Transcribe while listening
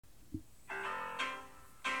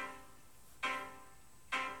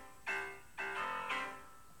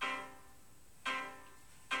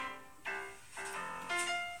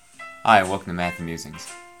Hi, welcome to Math and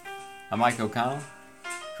Musings. I'm Mike O'Connell,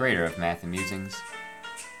 creator of Math and Musings,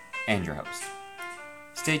 and your host.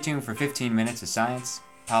 Stay tuned for 15 minutes of science,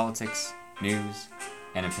 politics, news,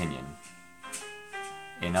 and opinion.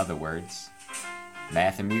 In other words,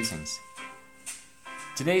 Math and Musings.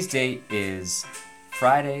 Today's date is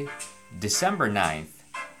Friday, December 9th,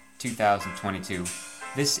 2022.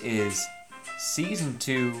 This is Season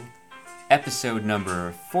 2, Episode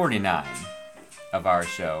number 49 of our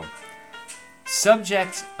show.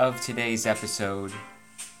 Subject of today's episode,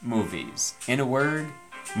 movies. In a word,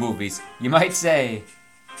 movies. You might say,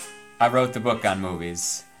 I wrote the book on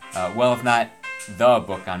movies. Well, if not the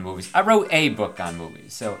book on movies, I wrote a book on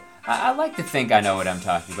movies. So I like to think I know what I'm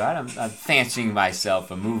talking about. I'm fancying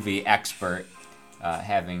myself a movie expert,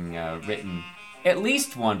 having written at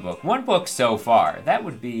least one book so far. That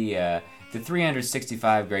would be the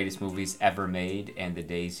 365 greatest movies ever made and the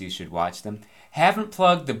days you should watch them. Haven't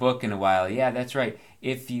plugged the book in a while. Yeah, that's right.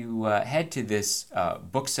 If you head to this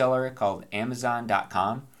bookseller called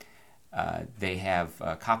Amazon.com, they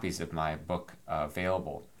have copies of my book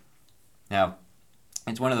available. Now,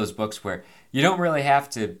 it's one of those books where you don't really have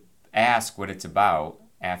to ask what it's about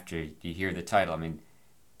after you hear the title. I mean,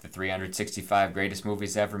 the 365 greatest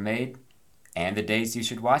movies ever made and the days you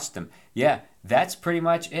should watch them. Yeah, that's pretty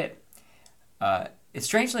much it.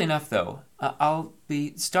 Strangely enough, though, I'll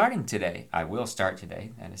be starting today. I will start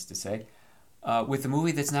today, that is to say, with a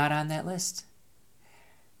movie that's not on that list.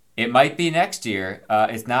 It might be next year.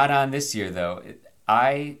 It's not on this year, though.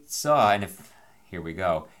 I saw, and here we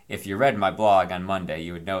go. If you read my blog on Monday,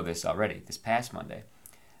 you would know this already. This past Monday,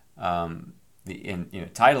 the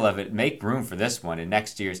title of it: "Make Room for This One in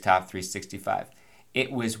Next Year's Top 365."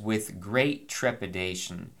 It was with great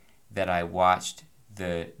trepidation that I watched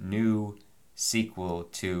the new sequel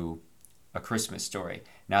to A Christmas Story.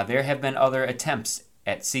 Now, there have been other attempts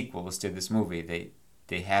at sequels to this movie.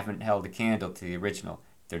 They haven't held a candle to the original.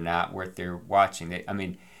 They're not worth their watching.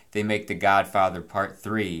 They make The Godfather Part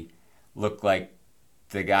 3 look like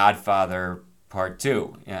The Godfather Part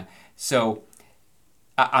 2. Yeah. So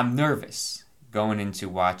I'm nervous going into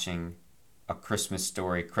watching A Christmas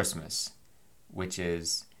Story Christmas, which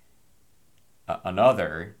is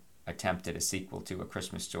another attempt at a sequel to A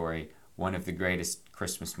Christmas Story, one of the greatest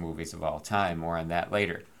Christmas movies of all time. More on that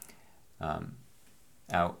later.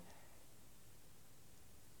 Now,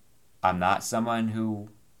 I'm not someone who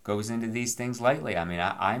goes into these things lightly. I mean,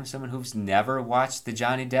 I'm someone who's never watched the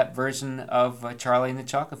Johnny Depp version of Charlie and the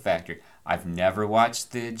Chocolate Factory. I've never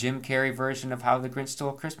watched the Jim Carrey version of How the Grinch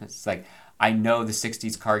Stole Christmas. It's like, I know the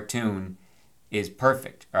 60s cartoon is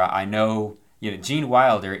perfect. Or I know, Gene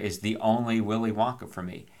Wilder is the only Willy Wonka for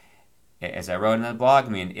me. As I wrote in the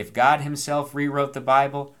blog, if God himself rewrote the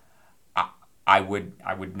Bible, I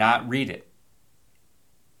would not read it.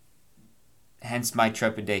 Hence my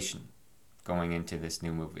trepidation going into this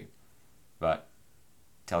new movie. But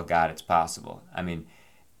tell God it's possible.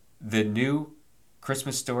 The new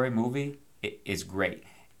Christmas Story movie is great.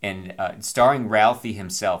 And starring Ralphie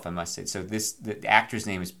himself, I must say. So the actor's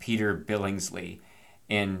name is Peter Billingsley.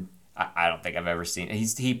 And I don't think I've ever seen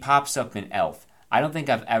it. He pops up in Elf. I don't think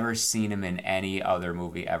I've ever seen him in any other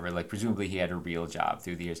movie ever. Like, presumably he had a real job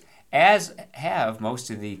through the years. As have most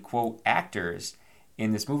of the, quote, actors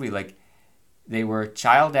in this movie. Like, they were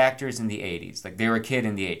child actors in the 80s. Like, they were a kid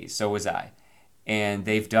in the 80s. So was I. And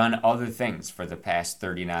they've done other things for the past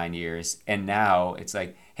 39 years. And now it's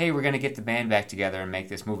like, hey, we're going to get the band back together and make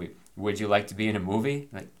this movie. Would you like to be in a movie?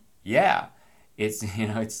 Like, yeah. It's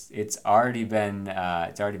already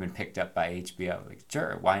been picked up by HBO. Like,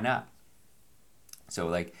 sure, why not? So,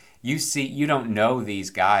 like, you don't know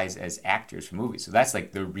these guys as actors for movies. So that's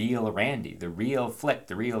like the real Randy, the real Flick,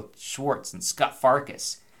 the real Schwartz, and Scott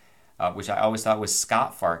Farkus, which I always thought was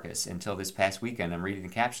Scott Farkus until this past weekend. I'm reading the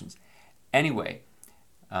captions. Anyway,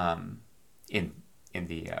 in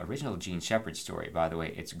the original Gene Shepard story, by the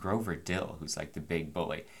way, it's Grover Dill who's like the big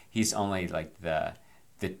bully. He's only like the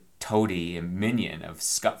toady and minion of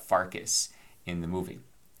Scott Farkus in the movie.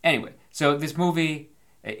 Anyway, so this movie,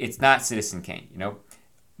 it's not Citizen Kane,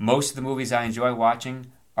 Most of the movies I enjoy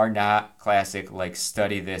watching are not classic, like,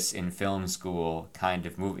 study this in film school kind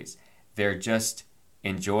of movies. They're just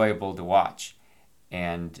enjoyable to watch.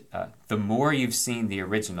 And the more you've seen the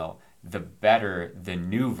original, the better the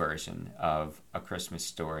new version of A Christmas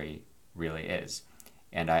Story really is.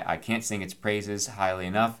 And I can't sing its praises highly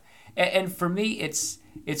enough. And for me, it's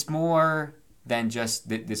more than just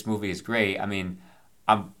that this movie is great. I'm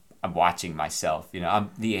watching myself.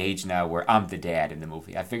 I'm the age now where I'm the dad in the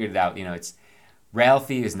movie. I figured it out. It's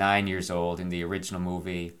Ralphie is 9 years old in the original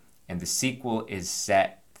movie, and the sequel is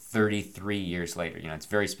set 33 years later. It's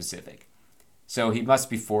very specific. So he must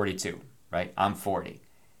be 42, right? I'm 40.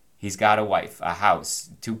 He's got a wife, a house,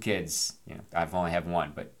 2 kids. I've only have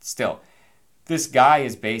one, but still. This guy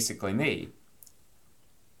is basically me.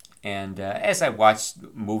 And as I watch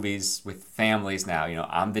movies with families now,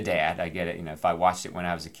 I'm the dad. I get it. If I watched it when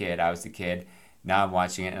I was a kid, I was the kid. Now I'm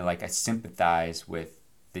watching it and I sympathize with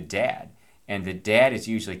the dad. And the dad is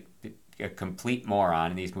usually a complete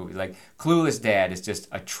moron in these movies. Clueless dad is just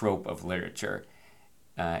a trope of literature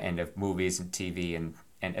and of movies and TV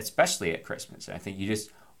and especially at Christmas. And I think you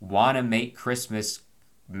just want to make Christmas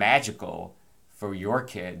magical for your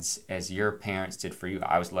kids as your parents did for you.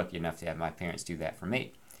 I was lucky enough to have my parents do that for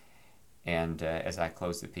me. And as I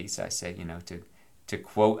close the piece, I say, to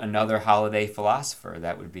quote another holiday philosopher,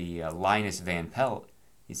 that would be Linus Van Pelt.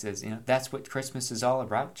 He says, that's what Christmas is all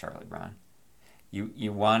about, Charlie Brown.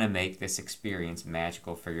 You want to make this experience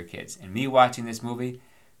magical for your kids. And me watching this movie,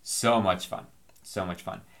 so much fun. So much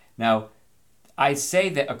fun. Now, I say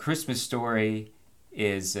that A Christmas Story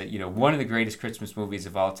is, one of the greatest Christmas movies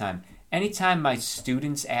of all time. Anytime my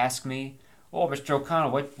students ask me, "Oh, Mr.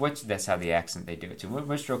 O'Connell, what's..." That's how the accent they do it too.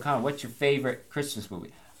 "Mr. O'Connell, what's your favorite Christmas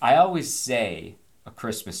movie?" I always say A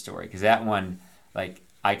Christmas Story, because that one,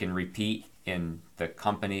 I can repeat in the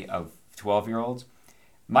company of 12-year-olds.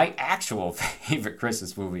 My actual favorite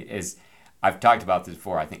Christmas movie is, I've talked about this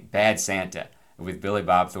before, I think, Bad Santa with Billy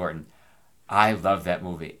Bob Thornton. I love that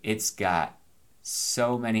movie. It's got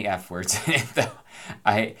so many F words in it, though.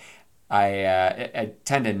 I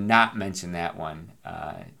tend to not mention that one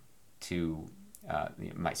to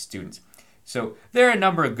my students. So there are a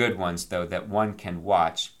number of good ones, though, that one can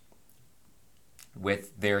watch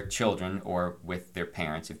with their children or with their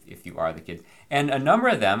parents, if you are the kid. And a number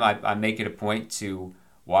of them I make it a point to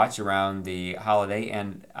watch around the holiday,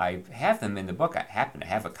 and I have them in the book. I happen to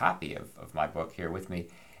have a copy of my book here with me.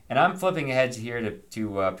 And I'm flipping ahead here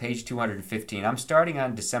to page 215. I'm starting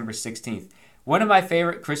on December 16th. One of my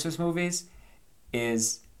favorite Christmas movies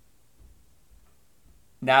is...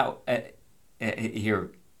 Now,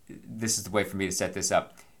 here, this is the way for me to set this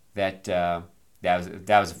up. That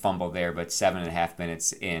was a fumble there, but 7.5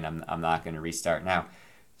 minutes in, I'm not going to restart now.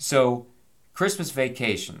 So, Christmas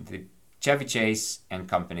Vacation, the Chevy Chase and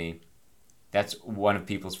Company, that's one of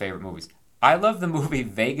people's favorite movies. I love the movie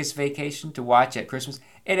Vegas Vacation to watch at Christmas.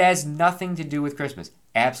 It has nothing to do with Christmas.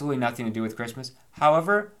 Absolutely nothing to do with Christmas.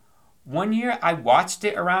 However, one year I watched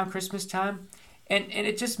it around Christmas time, and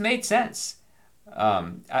it just made sense.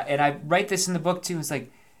 And I write this in the book too. It's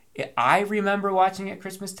I remember watching it at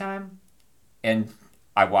Christmas time, and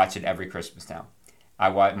I watch it every Christmas now.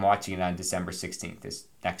 I'm watching it on December 16th this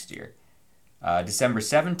next year. December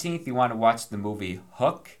 17th, you want to watch the movie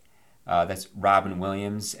Hook. That's Robin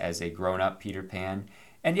Williams as a grown-up Peter Pan.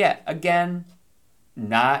 And yeah, again,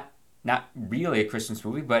 not really a Christmas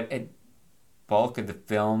movie, but a bulk of the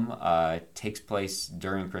film takes place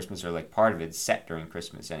during Christmas, or part of it's set during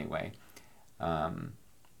Christmas anyway. I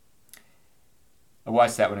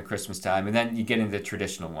watched that one at Christmas time, and then you get into the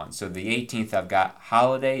traditional ones. So the 18th, I've got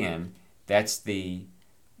Holiday Inn. That's the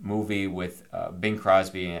movie with Bing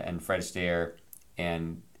Crosby and Fred Astaire,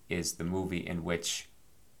 and is the movie in which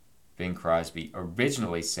Bing Crosby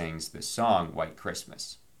originally sings the song White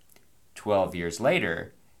Christmas. 12 years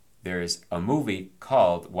later, there's a movie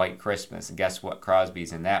called White Christmas, and guess what?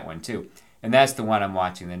 Crosby's in that one too. And that's the one I'm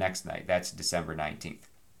watching the next night. That's December 19th.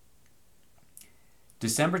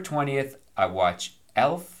 December 20th, I watch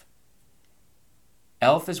Elf.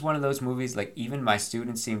 Elf is one of those movies, even my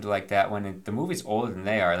students seem to like that one, and the movie's older than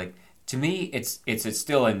they are. To me, it's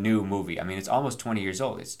still a new movie. I mean, it's almost 20 years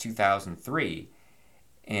old. It's 2003.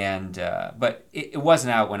 And but it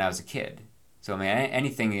wasn't out when I was a kid. So, I mean,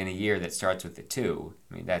 anything in a year that starts with the 2,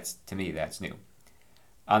 I mean, to me, that's new.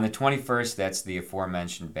 On the 21st, that's the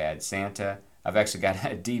aforementioned Bad Santa. I've actually got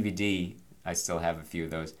a DVD. I still have a few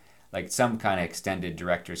of those. Some kind of extended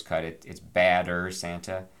director's cut. It's Badder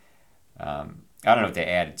Santa. I don't know if they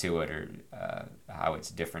added to it or how it's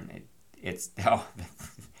different.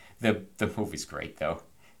 The movie's great, though.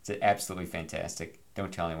 It's absolutely fantastic.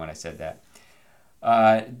 Don't tell anyone I said that.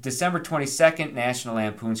 December 22nd, National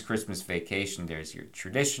Lampoon's Christmas Vacation. There's your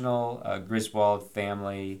traditional Griswold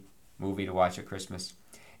family movie to watch at Christmas.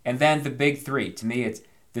 And then the big 3. To me, it's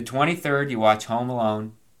the 23rd, you watch Home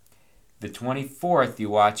Alone. The 24th,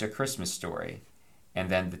 you watch A Christmas Story. And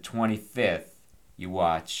then the 25th, you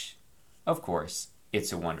watch, of course,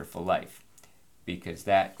 It's a Wonderful Life. Because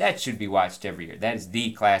that should be watched every year. That is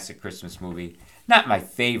the classic Christmas movie. Not my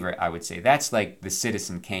favorite, I would say. That's like the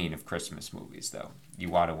Citizen Kane of Christmas movies, though. You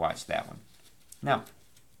want to watch that one. Now,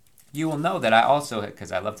 you will know that I also,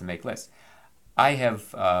 because I love to make lists, I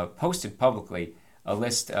have posted publicly a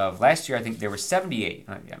list of last year. I think there were 78.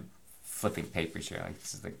 I'm flipping papers here. Like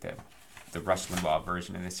this is like the Rush Limbaugh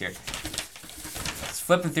version of this here. Just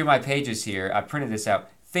flipping through my pages here. I printed this out.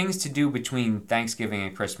 Things to do between Thanksgiving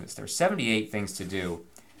and Christmas. There are 78 things to do.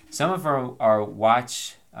 Some of them are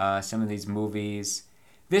watch some of these movies.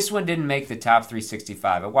 This one didn't make the top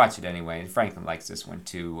 365. I watch it anyway, and Franklin likes this one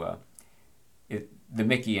too. The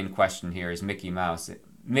Mickey in question here is Mickey Mouse.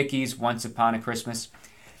 Mickey's Once Upon a Christmas.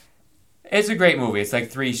 It's a great movie. It's like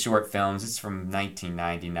 3 short films. It's from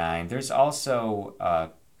 1999. There's also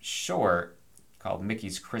a short called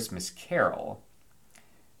Mickey's Christmas Carol.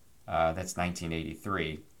 That's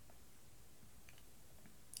 1983.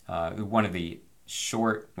 One of the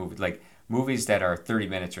short movies, like movies that are 30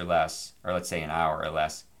 minutes or less, or let's say an hour or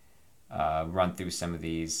less, run through some of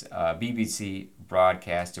these. BBC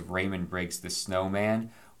broadcast of Raymond Briggs' The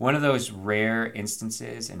Snowman. One of those rare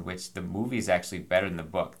instances in which the movie is actually better than the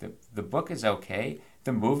book. The book is okay.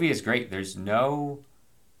 The movie is great. There's no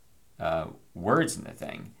words in the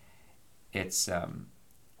thing. It's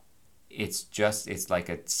like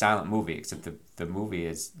a silent movie, except the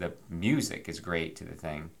music is great to the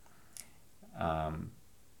thing.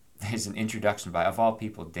 There's an introduction by, of all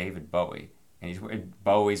people, David Bowie, and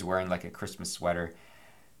Bowie's wearing like a Christmas sweater.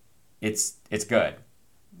 It's good.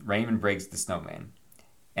 Raymond Briggs' The Snowman.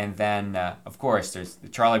 And then, of course, there's the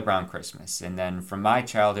Charlie Brown Christmas. And then from my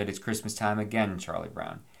childhood, it's Christmas Time Again, Charlie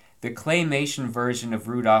Brown. The claymation version of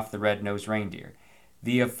Rudolph the Red-Nosed Reindeer.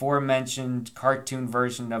 The aforementioned cartoon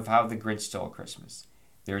version of How the Grinch Stole Christmas.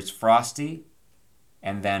 There's Frosty,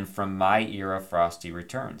 and then from my era, Frosty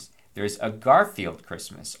Returns. There's A Garfield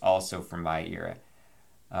Christmas, also from my era.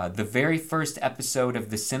 The very first episode of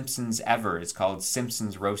The Simpsons ever is called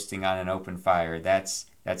Simpsons Roasting on an Open Fire. That's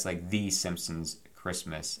like the Simpsons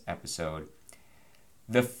Christmas episode.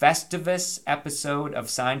 The Festivus episode of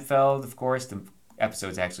Seinfeld, of course. The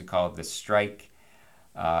episode's actually called The Strike.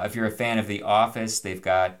 If you're a fan of The Office, they've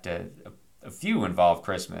got a few involve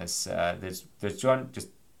Christmas. There's one just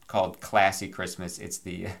called Classy Christmas. It's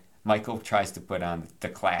the Michael tries to put on the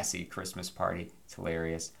classy Christmas party. It's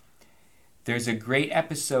hilarious. There's a great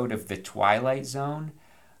episode of The Twilight Zone.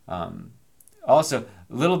 Also,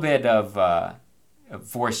 a little bit of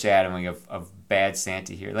foreshadowing of Bad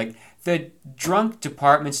Santa here. Like the drunk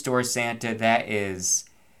department store Santa, that's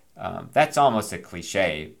almost a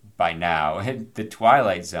cliche by now. The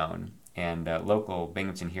Twilight Zone and local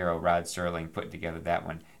Binghamton hero Rod Serling put together that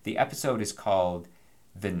one. The episode is called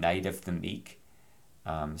The Night of the Meek.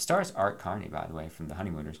 Stars Art Carney, by the way, from The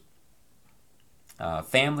Honeymooners.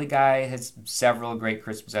 Family Guy has several great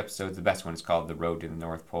Christmas episodes. The best one is called The Road to the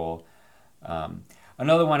North Pole.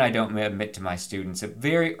 Another one I don't admit to my students, a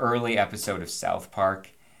very early episode of South Park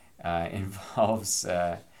involves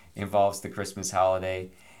the Christmas holiday.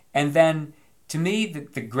 And then, to me,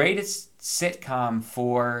 the greatest sitcom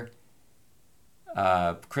for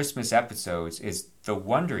Christmas episodes is The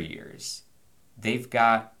Wonder Years. They've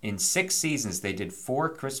got, in 6 seasons, they did 4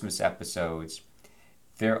 Christmas episodes.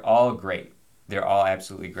 They're all great. They're all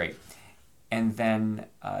absolutely great. And then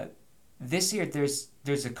this year,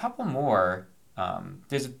 there's a couple more.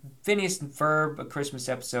 There's a Phineas and Ferb, a Christmas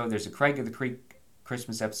episode. There's a Craig of the Creek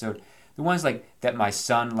Christmas episode. The ones like that my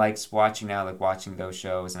son likes watching now, like watching those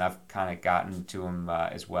shows, and I've kind of gotten to them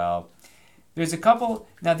as well. There's a couple.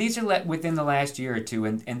 Now these are within the last year or two,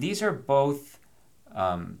 and these are both.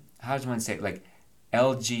 How does one say it? Like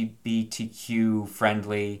LGBTQ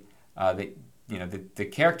friendly. The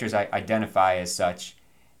characters I identify as such,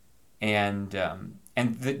 and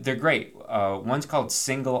they're great. One's called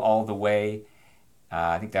Single All the Way.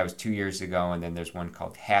 I think that was 2 years ago, and then there's one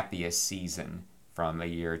called Happiest Season from a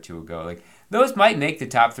year or two ago. Like those might make the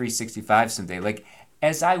top 365 someday. Like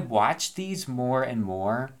as I watch these more and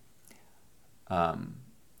more,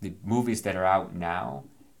 the movies that are out now,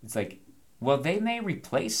 it's like, well, they may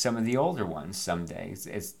replace some of the older ones someday.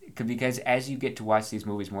 Because as you get to watch these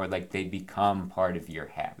movies more, like they become part of your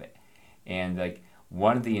habit. And like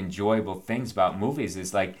one of the enjoyable things about movies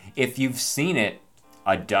is like if you've seen it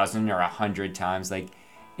a dozen or 100 times, like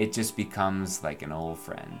it just becomes like an old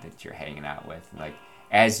friend that you're hanging out with. Like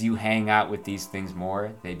as you hang out with these things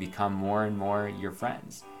more, they become more and more your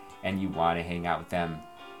friends, and you want to hang out with them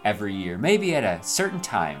every year, maybe at a certain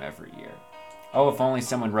time every year. Oh, if only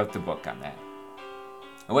someone wrote the book on that.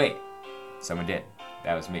 Oh wait, someone did.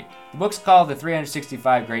 That was me. The book's called The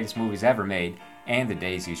 365 Greatest Movies Ever Made and the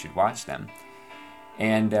Days You Should Watch Them.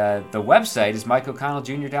 And the website is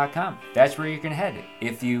MikeO'ConnellJr.com. That's where you can head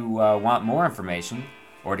if you want more information,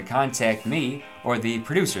 or to contact me or the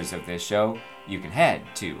producers of this show. You can head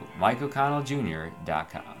to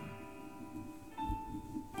MikeO'ConnellJr.com.